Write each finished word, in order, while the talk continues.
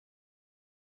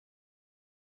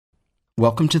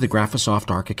Welcome to the Graphisoft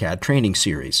ArchiCAD training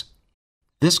series.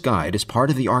 This guide is part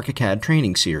of the ArchiCAD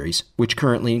training series, which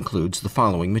currently includes the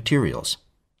following materials.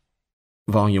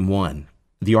 Volume 1,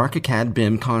 the ArchiCAD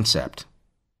BIM concept.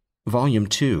 Volume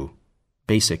 2,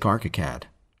 Basic ArchiCAD.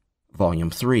 Volume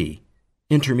 3,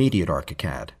 Intermediate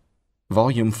ArchiCAD.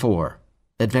 Volume 4,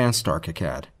 Advanced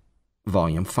ArchiCAD.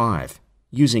 Volume 5,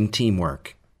 Using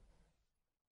Teamwork.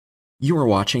 You are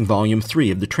watching Volume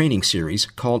 3 of the training series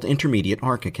called Intermediate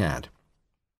ArchiCAD.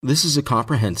 This is a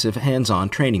comprehensive hands-on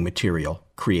training material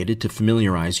created to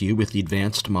familiarize you with the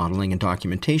advanced modeling and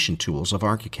documentation tools of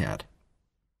ArchiCAD.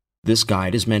 This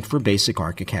guide is meant for basic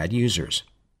ArchiCAD users.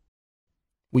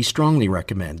 We strongly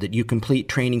recommend that you complete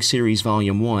Training Series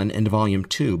Volume 1 and Volume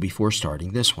 2 before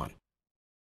starting this one.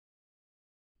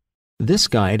 This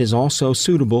guide is also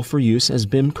suitable for use as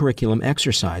BIM curriculum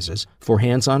exercises for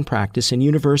hands-on practice in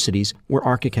universities where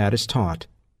ArchiCAD is taught.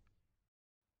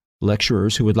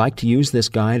 Lecturers who would like to use this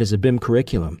guide as a BIM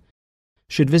curriculum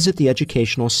should visit the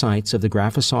educational sites of the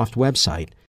Graphisoft website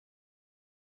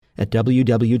at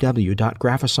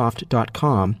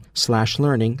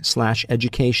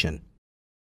www.graphisoft.com/learning/education,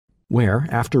 where,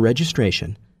 after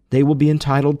registration, they will be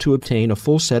entitled to obtain a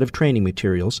full set of training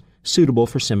materials suitable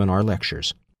for seminar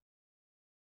lectures.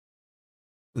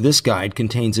 This guide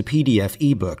contains a PDF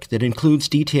ebook that includes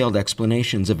detailed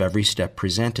explanations of every step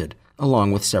presented,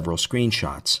 along with several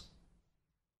screenshots.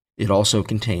 It also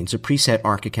contains a preset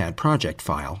ArchiCAD project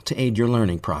file to aid your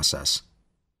learning process.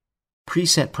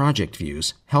 Preset project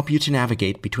views help you to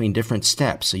navigate between different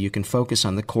steps so you can focus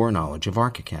on the core knowledge of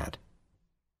ArchiCAD.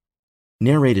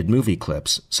 Narrated movie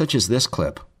clips, such as this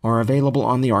clip, are available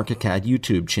on the ArchiCAD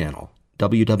YouTube channel,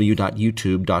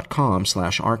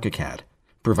 www.youtube.com/ArchiCAD,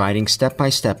 providing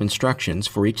step-by-step instructions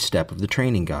for each step of the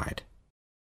training guide.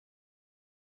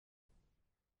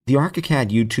 The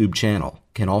ArchiCAD YouTube channel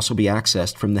can also be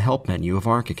accessed from the Help menu of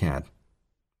ArchiCAD.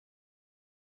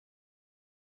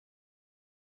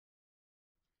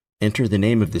 Enter the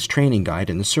name of this training guide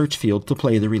in the search field to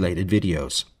play the related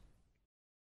videos.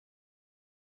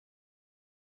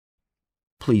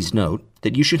 Please note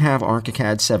that you should have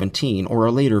ArchiCAD 17 or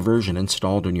a later version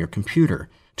installed on your computer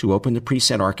to open the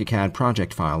preset ArchiCAD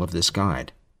project file of this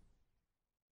guide.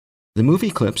 The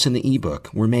movie clips in the ebook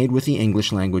were made with the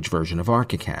English language version of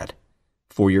ArchiCAD.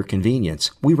 For your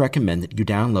convenience, we recommend that you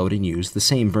download and use the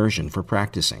same version for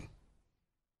practicing.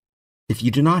 If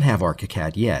you do not have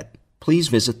ArchiCAD yet, please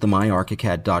visit the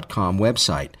myarchicad.com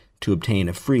website to obtain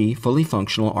a free, fully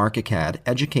functional ArchiCAD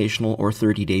educational or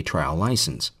 30-day trial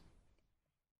license.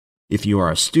 If you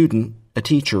are a student, a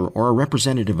teacher, or a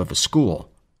representative of a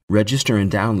school, register and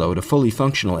download a fully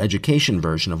functional education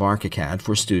version of ArchiCAD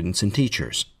for students and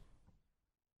teachers.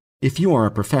 If you are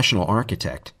a professional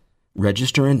architect,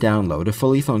 register and download a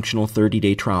fully functional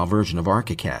 30-day trial version of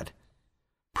ArchiCAD.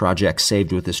 Projects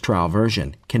saved with this trial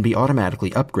version can be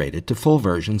automatically upgraded to full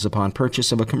versions upon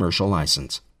purchase of a commercial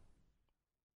license.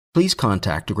 Please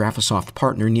contact a Graphisoft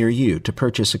partner near you to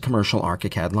purchase a commercial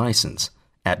ArchiCAD license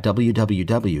at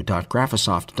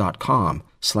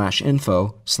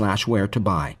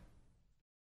www.graphisoft.com/info/where-to-buy.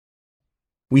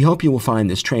 We hope you will find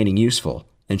this training useful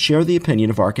and share the opinion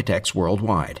of architects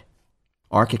worldwide.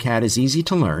 ArchiCAD is easy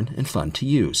to learn and fun to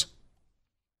use.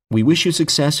 We wish you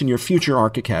success in your future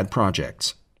ArchiCAD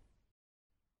projects.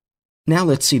 Now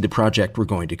let's see the project we're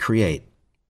going to create.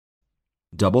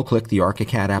 Double-click the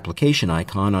ArchiCAD application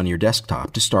icon on your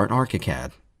desktop to start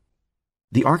ArchiCAD.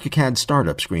 The ArchiCAD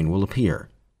startup screen will appear,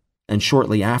 and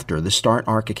shortly after, the Start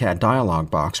ArchiCAD dialog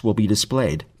box will be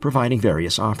displayed, providing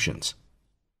various options.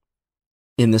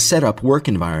 In the Setup Work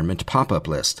Environment pop-up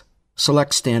list,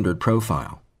 select Standard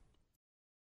Profile.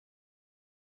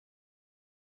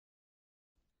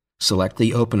 Select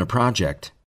the Open a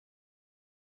Project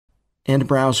and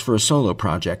Browse for a Solo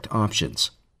Project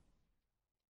options,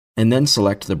 and then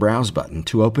select the Browse button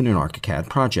to open an ArchiCAD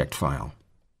project file.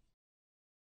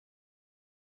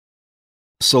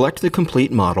 Select the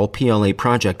Complete Model PLA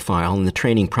project file in the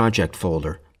Training Project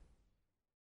folder,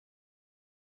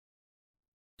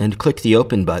 and click the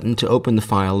Open button to open the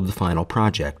file of the final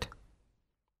project.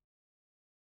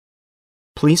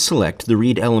 Please select the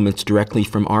Read Elements Directly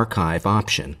from Archive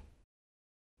option,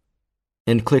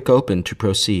 and click Open to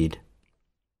proceed.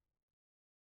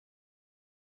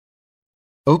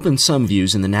 Open some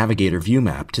views in the Navigator view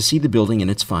map to see the building in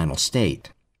its final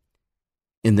state.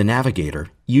 In the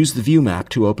Navigator, use the view map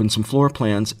to open some floor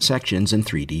plans, sections, and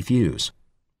 3D views.